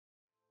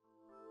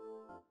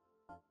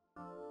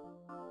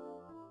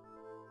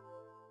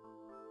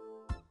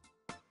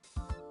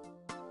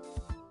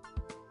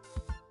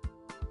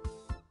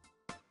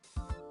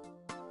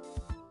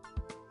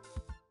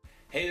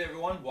Hey there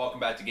everyone, welcome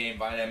back to Game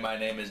Vine. My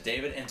name is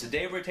David, and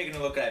today we're taking a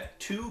look at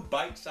two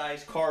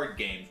bite-sized card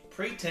games,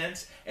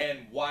 Pretense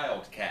and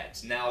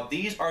Wildcats. Now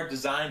these are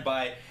designed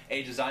by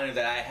a designer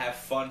that I have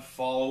fun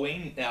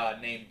following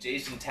named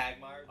Jason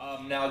Tagmire.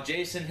 Now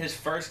Jason, his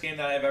first game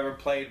that I've ever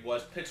played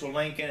was Pixel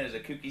Lincoln. It's a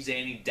kooky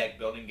zany deck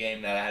building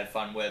game that I had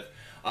fun with.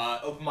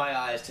 Opened my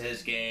eyes to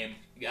his games,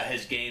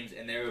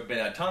 and there have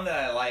been a ton that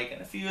I like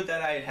and a few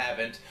that I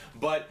haven't,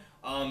 but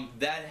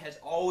that has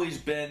always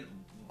been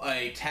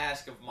a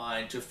task of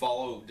mine to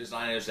follow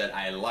designers that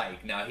I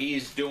like. Now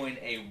he's doing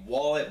a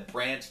wallet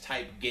branch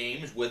type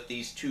games with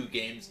these two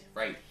games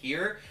right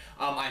here.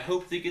 I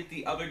hope to get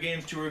the other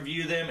games to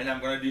review them, and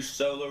I'm going to do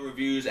solo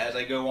reviews as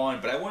I go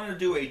on, but I wanted to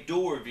do a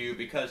dual review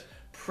because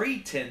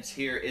Pretense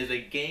here is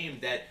a game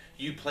that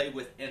you play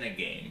within a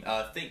game.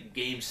 Think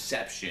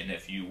Gameception,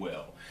 if you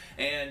will.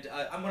 And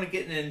I'm going to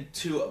get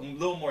into a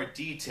little more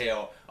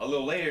detail a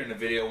little later in the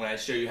video when I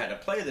show you how to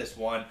play this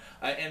one.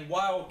 And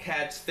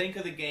Wildcats, think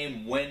of the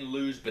game Win,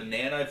 Lose,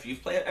 Banana. If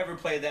you've ever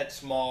played that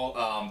small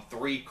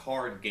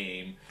 3-card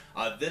game,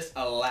 this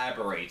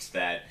elaborates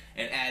that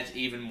and adds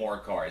even more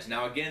cards.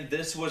 Now again,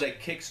 this was a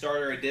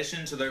Kickstarter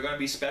edition, so there are going to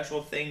be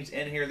special things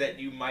in here that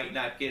you might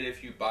not get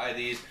if you buy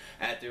these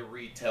at the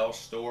retail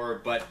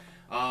store, but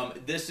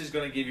this is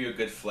going to give you a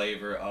good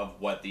flavor of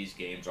what these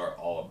games are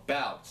all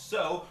about.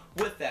 So,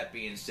 with that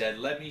being said,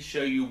 let me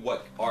show you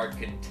what are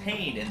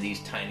contained in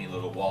these tiny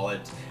little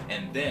wallets,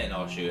 and then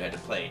I'll show you how to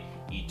play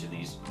each of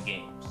these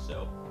games.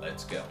 So,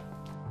 let's go.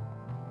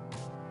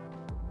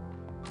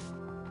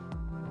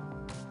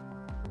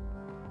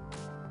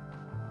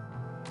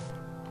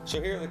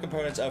 So here are the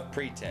components of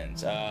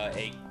Pretense.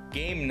 A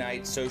game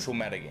night social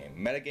metagame.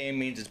 Metagame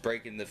means it's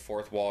breaking the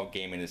fourth wall of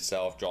gaming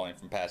itself, drawing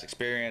from past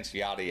experience,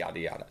 yada yada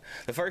yada.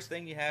 The first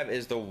thing you have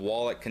is the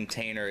wallet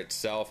container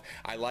itself.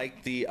 I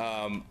like the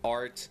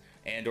art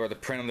and or the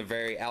print on the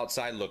very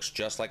outside. Looks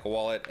just like a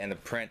wallet, and the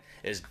print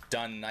is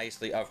done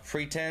nicely of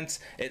Pretense.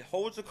 It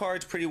holds the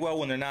cards pretty well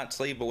when they're not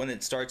sleeved, but when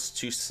it starts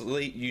to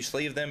you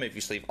sleeve them, if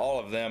you sleeve all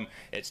of them,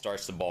 it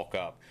starts to bulk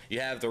up. You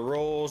have the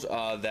rules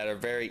that are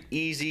very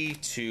easy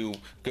to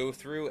go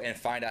through and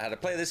find out how to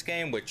play this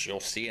game, which you'll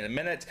see in a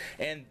minute,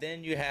 and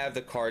then you have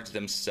the cards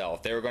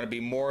themselves. There are going to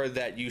be more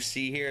that you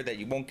see here that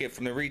you won't get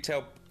from the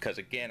retail, because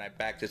again, I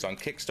backed this on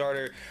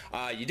Kickstarter.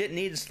 You didn't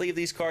need to sleeve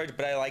these cards,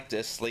 but I like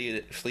to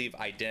sleeve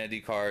identity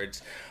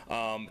cards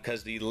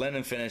because the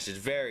linen finish is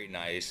very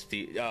nice.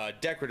 The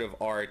decorative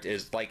art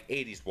is like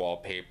 80s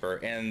wallpaper,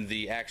 and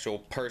the actual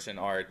person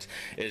art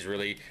is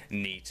really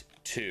neat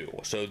too.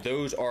 So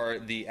those are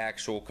the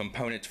actual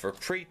components for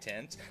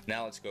Pretense.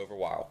 Now let's go over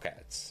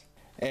Wildcats.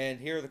 And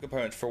here are the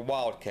components for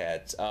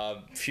Wildcats.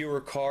 Fewer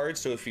cards,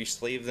 so if you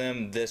sleeve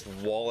them, this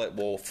wallet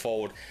will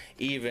fold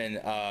even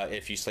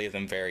if you sleeve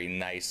them very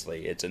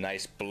nicely. It's a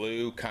nice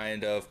blue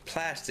kind of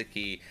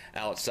plasticky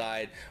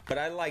outside, but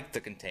I like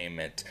the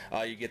containment.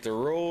 You get the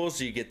rules,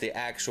 you get the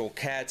actual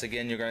cats.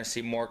 Again, you're going to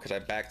see more because I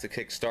backed the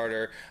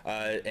Kickstarter,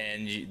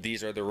 and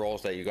these are the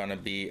rules that you're going to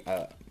be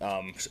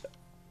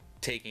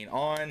taking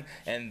on,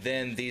 and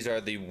then these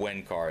are the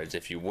win cards.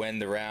 If you win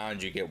the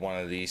round, you get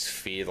one of these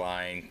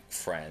feline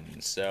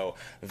friends. So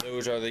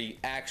those are the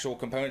actual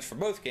components for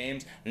both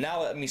games.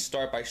 Now let me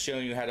start by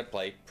showing you how to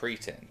play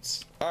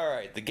Pretense.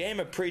 Alright, the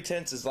game of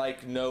Pretense is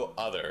like no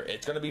other.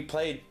 It's going to be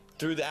played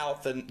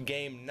throughout the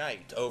game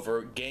night,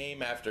 over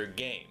game after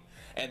game.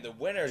 And the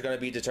winner is going to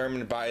be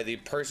determined by the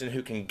person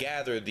who can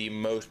gather the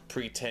most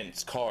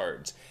Pretense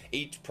cards.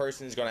 Each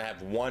person is going to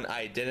have one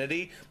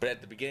identity, but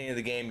at the beginning of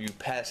the game you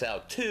pass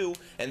out two,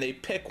 and they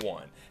pick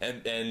one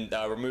and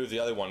remove the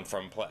other one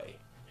from play.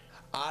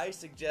 I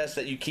suggest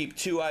that you keep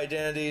two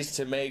identities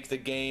to make the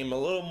game a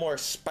little more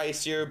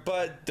spicier,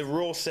 but the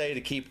rules say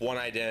to keep one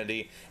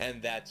identity,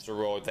 and that's the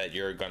role that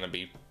you're going to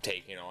be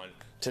taking on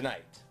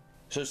tonight.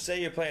 So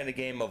say you're playing a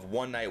game of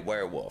One Night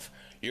Werewolf.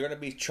 You're going to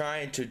be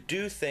trying to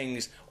do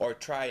things or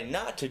try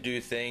not to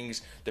do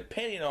things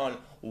depending on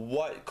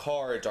what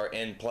cards are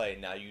in play.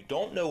 Now you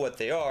don't know what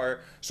they are,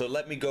 so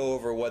let me go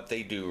over what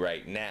they do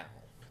right now.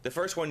 The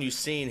first one you've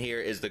seen here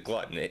is the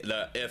glutton.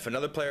 If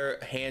another player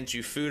hands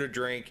you food or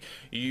drink,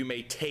 you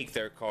may take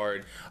their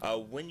card.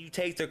 When you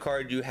take their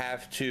card, you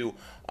have to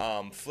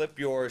flip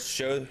yours,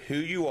 show who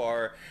you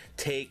are,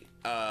 take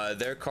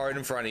their card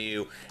in front of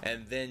you,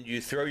 and then you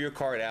throw your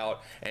card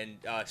out and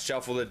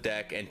shuffle the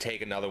deck and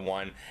take another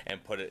one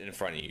and put it in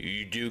front of you.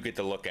 You do get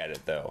to look at it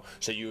though,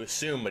 so you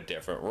assume a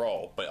different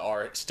role, but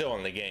are still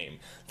in the game.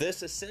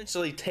 This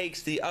essentially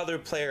takes the other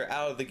player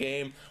out of the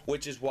game,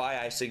 which is why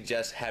I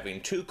suggest having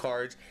two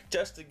cards,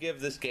 just to give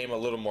this game a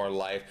little more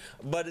life,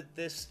 but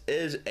this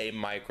is a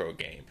micro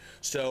game.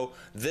 So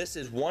this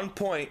is 1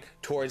 point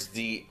towards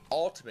the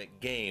ultimate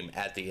game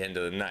at the end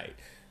of the night.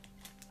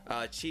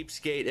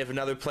 Cheapskate, if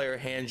another player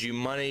hands you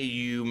money,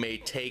 you may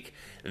take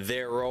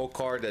their roll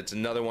card. That's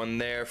another one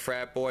there.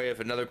 Frat boy, if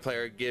another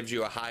player gives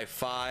you a high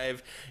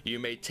five, you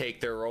may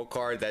take their roll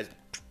card. That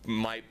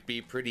might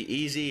be pretty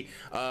easy.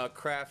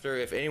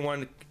 Crafter,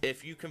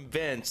 if you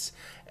convince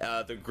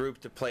the group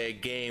to play a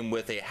game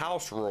with a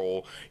house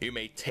rule, you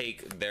may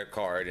take their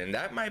card, and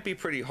that might be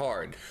pretty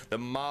hard. The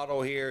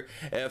model here,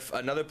 if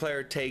another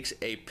player takes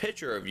a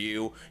picture of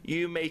you,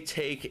 you may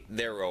take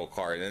their role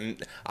card,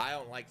 and I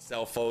don't like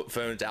cell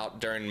phones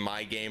out during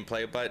my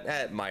gameplay, but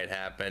that might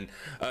happen.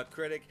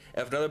 Critic,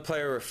 if another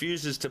player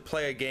refuses to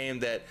play a game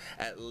that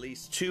at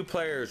least 2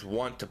 players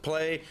want to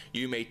play,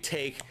 you may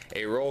take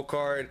a role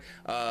card.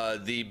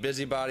 The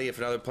busybody, if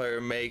another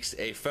player makes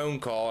a phone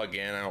call,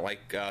 again, I don't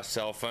like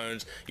cell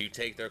phones, you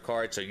take their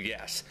card, so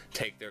yes,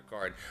 take their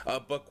card.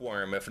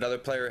 Bookworm, if another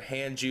player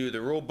hands you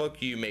the rule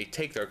book, you may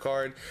take their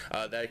card.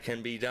 That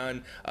can be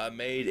done.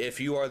 Maid, if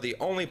you are the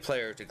only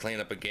player to clean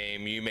up a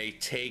game, you may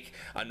take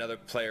another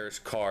player's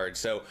card.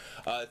 So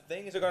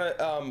things are going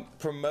to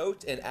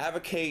promote and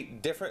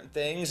advocate different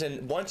things,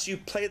 and once you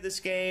play this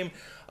game,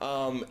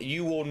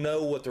 you will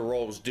know what the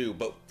roles do,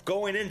 but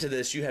going into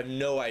this you have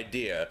no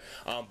idea.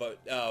 But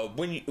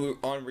when you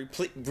on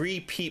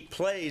repeat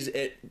plays,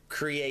 it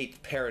creates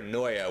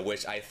paranoia,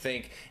 which I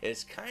think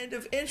is kind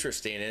of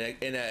interesting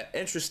in an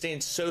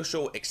interesting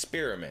social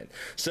experiment.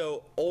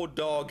 So old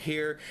dog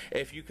here,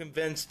 if you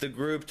convince the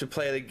group to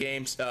play the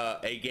game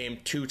a game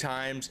 2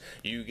 times,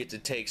 you get to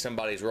take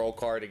somebody's role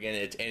card. Again,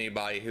 it's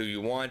anybody who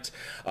you want,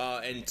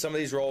 and some of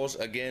these roles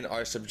again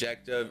are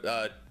subjective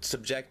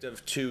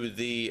to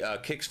the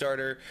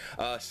Kickstarter.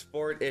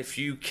 Sport, if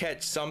you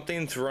catch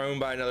something thrown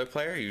by another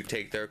player, you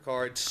take their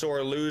card.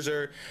 Sore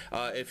loser,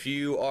 if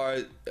you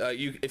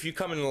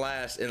come in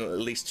last in at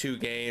least 2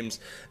 games,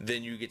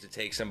 then you get to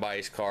take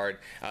somebody's card.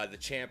 The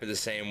champ is the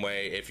same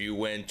way. If you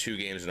win 2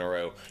 games in a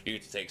row, you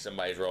get to take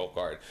somebody's role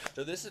card.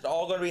 So this is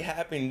all going to be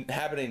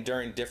happening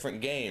during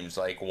different games,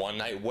 like One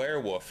Night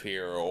Werewolf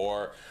here,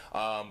 or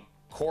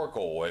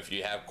Corkle, if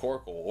you have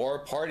Corkle, or a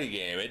party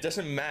game. It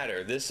doesn't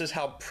matter. This is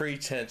how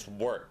Pretense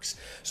works.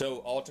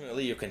 So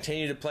ultimately, you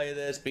continue to play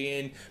this,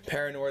 being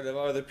paranoid of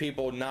other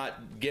people,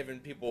 not giving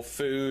people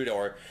food,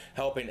 or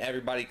helping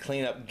everybody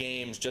clean up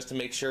games just to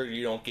make sure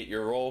you don't get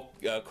your role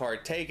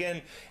card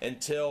taken,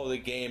 until the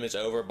game is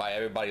over by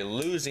everybody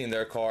losing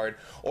their card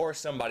or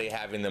somebody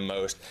having the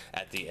most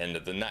at the end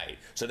of the night.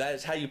 So that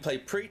is how you play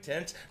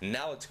Pretense.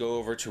 Now let's go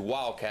over to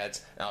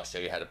Wildcats, and I'll show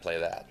you how to play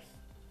that.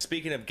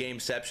 Speaking of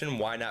gameception,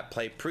 why not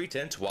play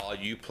Pretense while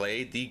you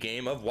play the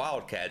game of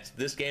Wildcats?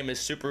 This game is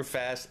super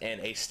fast and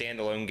a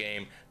standalone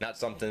game, not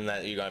something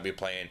that you're going to be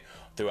playing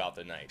throughout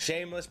the night.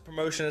 Shameless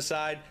promotion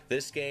aside,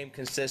 this game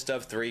consists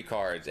of 3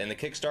 cards, and the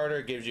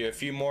Kickstarter gives you a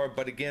few more,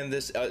 but again,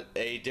 this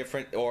a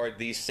different or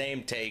the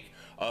same take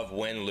of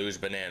Win, Lose,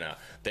 Banana.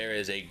 There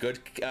is a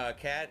good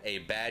cat, a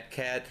bad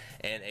cat,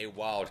 and a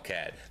wild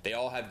cat. They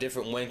all have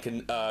different win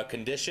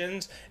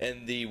conditions,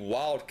 and the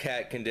wild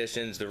cat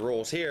conditions, the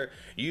rules here,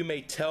 you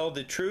may tell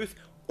the truth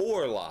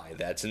or lie.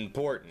 That's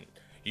important.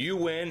 You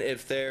win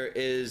if there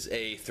is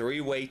a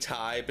 3-way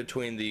tie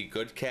between the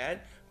good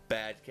cat,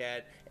 bad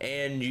cat,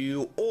 and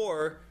you,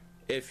 or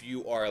if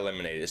you are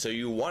eliminated. So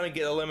you want to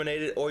get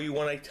eliminated or you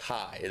want to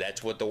tie.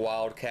 That's what the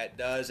Wildcat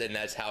does, and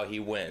that's how he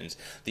wins.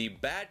 The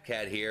bad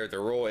cat here, the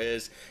rule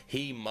is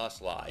he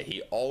must lie.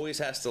 He always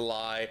has to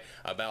lie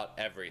about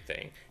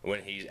everything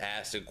when he's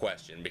asked a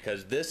question,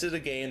 because this is a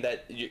game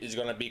that is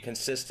going to be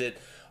consistent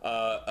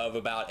of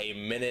about a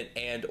minute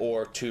and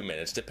or 2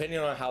 minutes, depending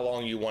on how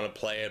long you want to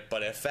play it.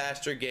 But a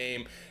faster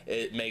game,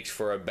 it makes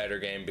for a better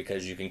game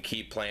because you can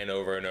keep playing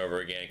over and over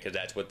again, because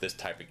that's what this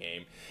type of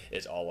game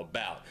is all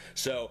about.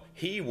 So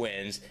he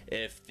wins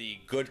if the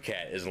good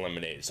cat is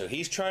eliminated. So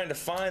he's trying to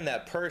find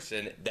that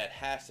person that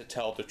has to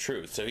tell the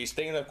truth. So he's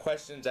thinking of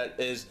questions that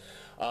is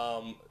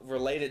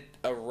related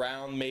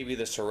around maybe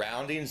the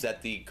surroundings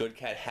that the good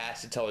cat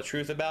has to tell the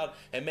truth about,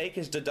 and make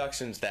his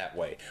deductions that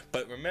way.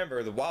 But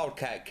remember, the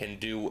wildcat can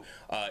do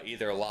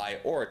either a lie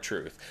or a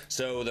truth.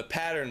 So the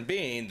pattern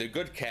being, the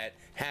good cat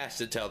has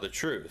to tell the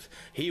truth.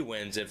 He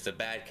wins if the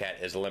bad cat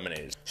is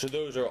eliminated. So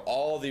those are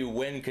all the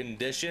win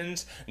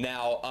conditions.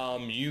 Now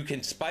you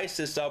can spice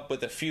this up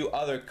with a few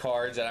other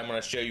cards that I'm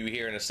going to show you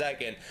here in a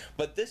second,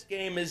 but this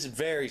game is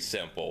very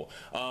simple.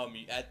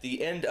 At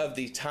the end of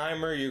the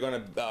timer, you're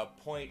going to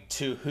point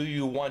to who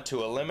you want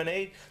to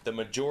eliminate. The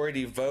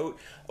majority vote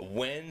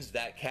wins,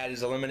 that cat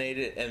is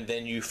eliminated, and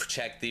then you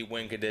check the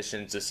win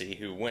conditions to see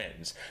who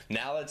wins.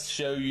 Now let's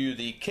show you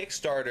the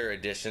Kickstarter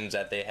editions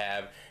that they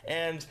have,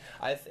 and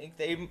I think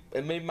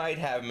they might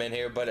have them in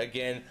here, but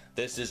again,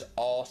 this is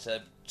all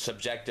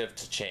subjective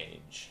to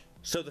change.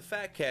 So the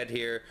fat cat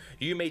here,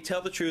 you may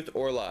tell the truth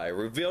or lie.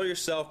 Reveal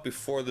yourself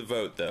before the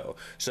vote, though.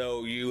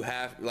 So you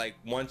have, like,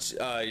 once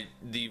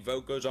the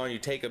vote goes on, you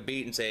take a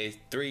beat and say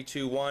 3,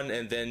 2, 1,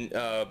 and then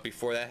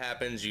before that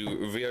happens, you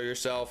reveal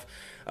yourself.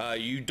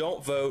 You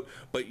don't vote,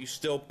 but you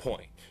still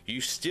point. You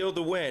steal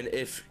the win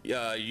if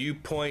you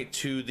point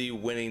to the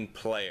winning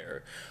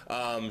player.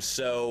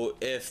 So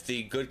if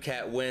the good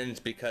cat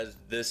wins because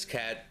this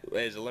cat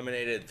is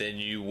eliminated, then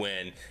you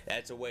win.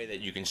 That's a way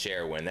that you can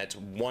share a win. That's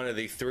one of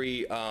the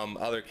 3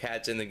 other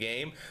cats in the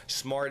game.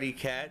 Smarty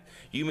cat,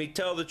 you may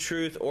tell the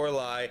truth or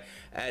lie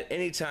at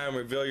any time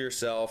reveal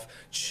yourself,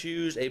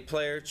 choose a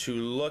player to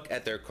look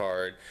at their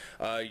card.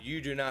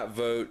 You do not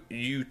vote,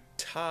 you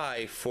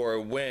tie for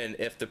a win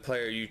if the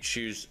player you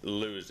choose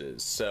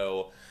loses.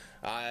 So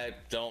I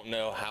don't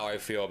know how I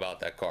feel about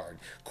that card.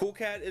 Cool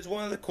Cat is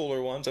one of the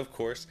cooler ones, of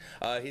course.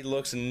 He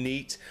looks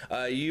neat.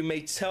 You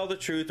may tell the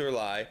truth or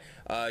lie.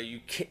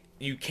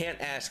 You can't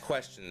ask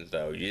questions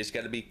though. You just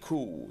got to be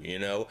cool, you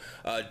know.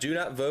 Do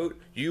not vote.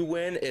 You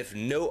win if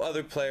no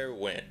other player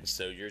wins.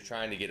 So you're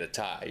trying to get a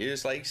tie. You're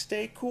just like,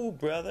 stay cool,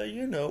 brother.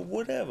 You know,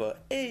 whatever.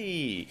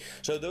 Hey.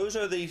 So those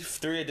are the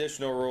 3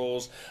 additional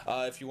rules.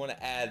 If you want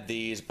to add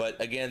these,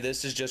 but again,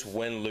 this is just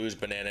win, lose,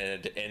 banana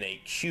in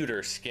a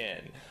cuter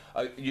skin.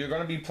 You're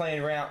going to be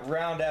playing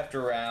round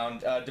after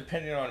round,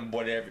 depending on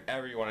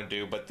whatever you want to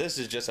do, but this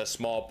is just a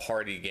small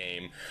party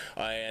game,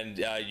 and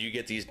you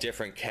get these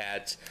different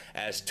cats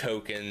as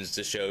tokens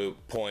to show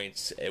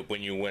points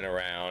when you win a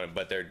round,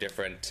 but they're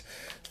different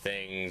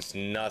things,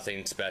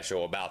 nothing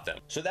special about them.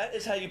 So that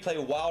is how you play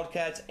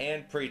Wildcats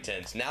and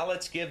Pretense. Now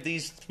let's give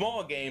these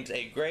small games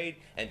a grade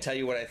and tell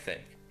you what I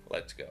think.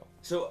 Let's go.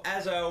 So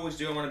as I always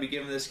do, I'm going to be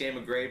giving this game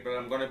a grade, but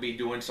I'm going to be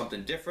doing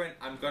something different.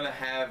 I'm going to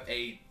have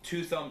a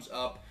 2 thumbs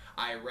up.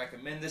 I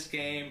recommend this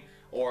game,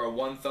 or a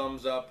 1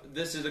 thumbs up.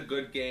 This is a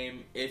good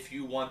game. If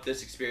you want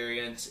this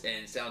experience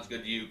and it sounds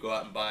good to you, go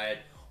out and buy it.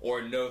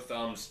 Or no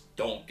thumbs,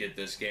 don't get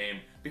this game,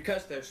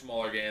 because they're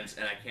smaller games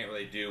and I can't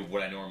really do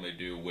what I normally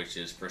do, which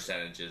is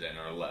percentages and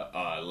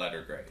our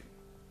letter grade.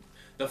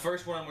 The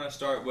first one I'm going to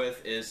start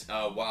with is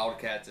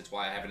Wildcats. That's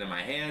why I have it in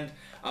my hand.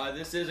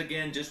 This is,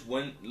 again, just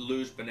win,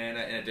 lose,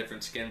 banana in a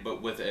different skin,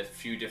 but with a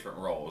few different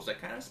roles. I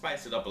kind of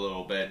spice it up a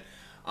little bit,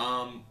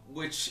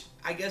 which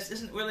I guess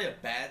isn't really a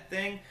bad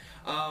thing.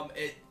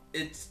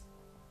 It's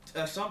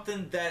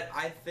something that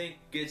I think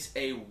gets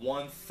a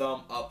 1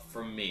 thumb up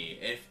from me.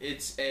 If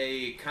it's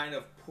a kind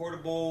of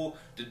portable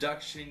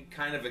deduction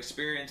kind of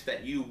experience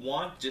that you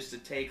want just to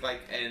take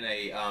like in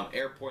a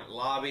airport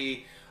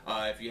lobby,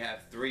 if you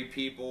have 3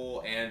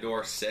 people and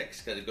or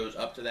 6, because it goes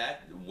up to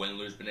that, win,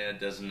 lose, banana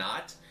does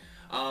not,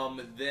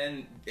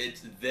 then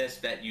it's this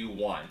that you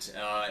want.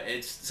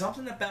 It's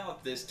something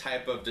about this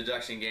type of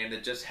deduction game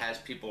that just has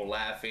people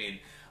laughing,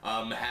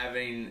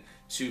 having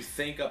to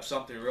think up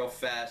something real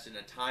fast in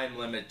a time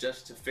limit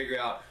just to figure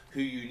out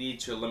who you need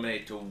to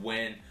eliminate to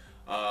win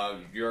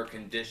your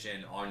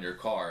condition on your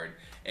card.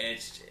 And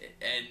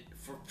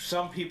for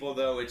some people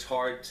though, it's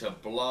hard to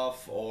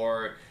bluff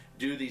or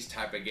do these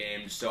type of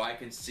games, so I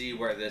can see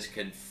where this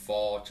can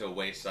fall to a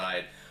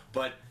wayside.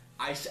 But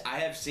I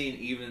have seen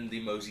even the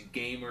most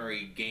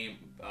gamery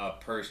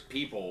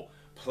people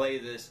play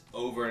this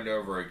over and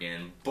over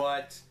again,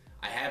 but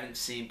I haven't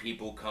seen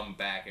people come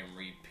back and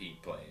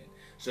repeat play it.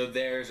 So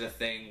there's a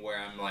thing where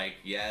I'm like,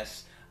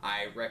 yes,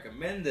 I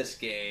recommend this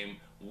game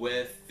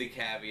with the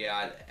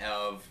caveat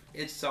of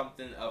it's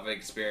something of an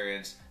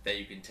experience that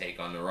you can take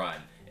on the run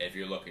if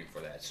you're looking for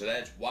that. So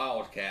that's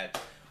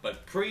Wildcat.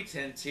 But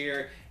Pretense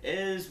here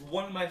is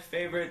one of my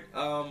favorite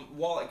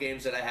wallet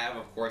games that I have.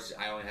 Of course,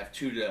 I only have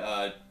 2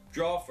 to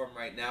draw from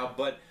right now,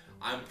 but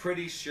I'm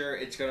pretty sure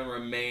it's going to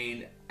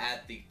remain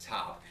at the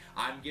top.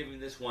 I'm giving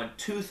this one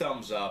 2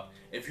 thumbs up.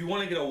 If you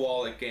want to get a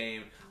wallet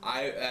game,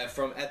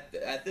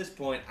 at this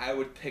point, I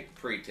would pick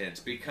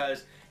Pretense,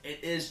 because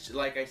it is,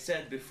 like I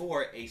said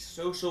before, a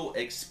social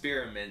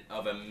experiment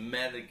of a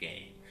meta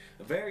game.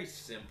 A very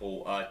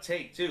simple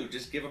take too.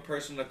 Just give a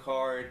person a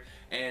card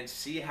and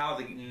see how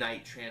the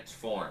night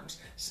transforms.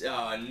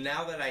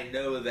 Now that I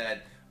know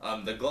that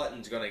the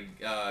glutton's gonna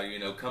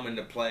come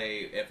into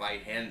play if I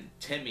hand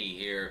Timmy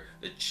here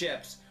the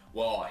chips,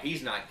 well,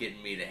 he's not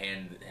getting me to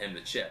hand him the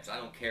chips. I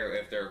don't care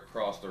if they're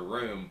across the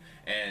room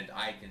and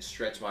I can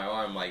stretch my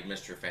arm like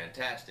Mr.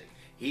 Fantastic.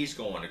 He's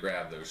going to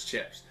grab those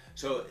chips.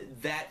 So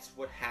that's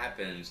what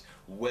happens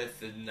with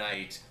the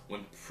night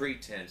when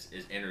Pretense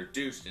is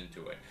introduced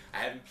into it. I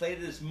haven't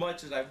played it as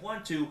much as I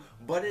want to,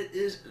 but it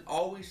is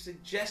always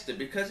suggested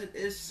because it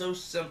is so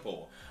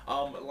simple.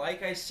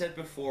 Like I said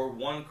before,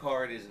 1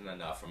 card isn't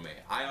enough for me.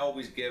 I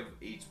always give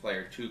each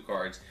player 2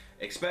 cards,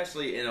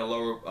 especially in a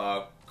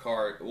lower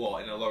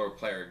in a lower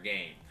player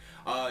game.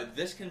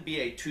 This can be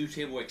a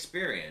 2-table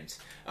experience.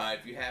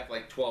 If you have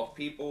like 12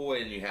 people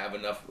and you have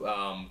enough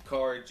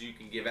cards, you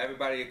can give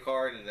everybody a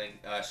card and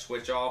then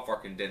switch off or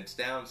condense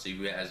down, so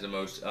who has the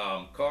most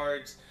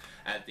cards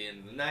at the end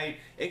of the night.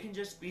 It can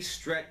just be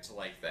stretched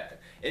like that.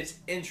 It's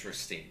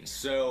interesting.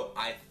 So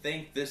I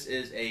think this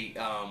is a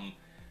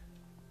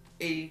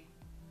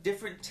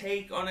different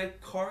take on a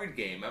card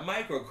game, a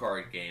micro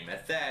card game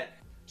at that.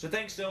 So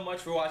thanks so much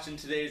for watching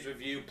today's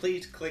review.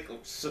 Please click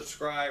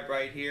subscribe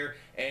right here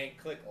and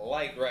click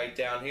like right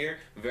down here.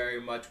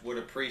 Very much would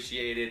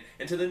appreciate it.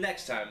 Until the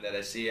next time that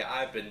I see you,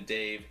 I've been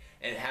Dave,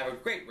 and have a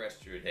great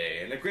rest of your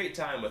day and a great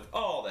time with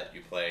all that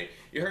you play.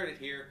 You heard it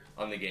here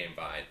on the Game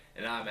Vine,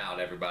 and I'm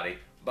out, everybody.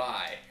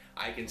 Bye.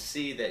 I can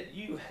see that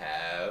you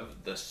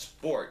have the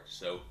sport,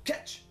 so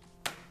catch.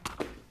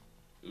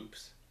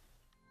 Oops.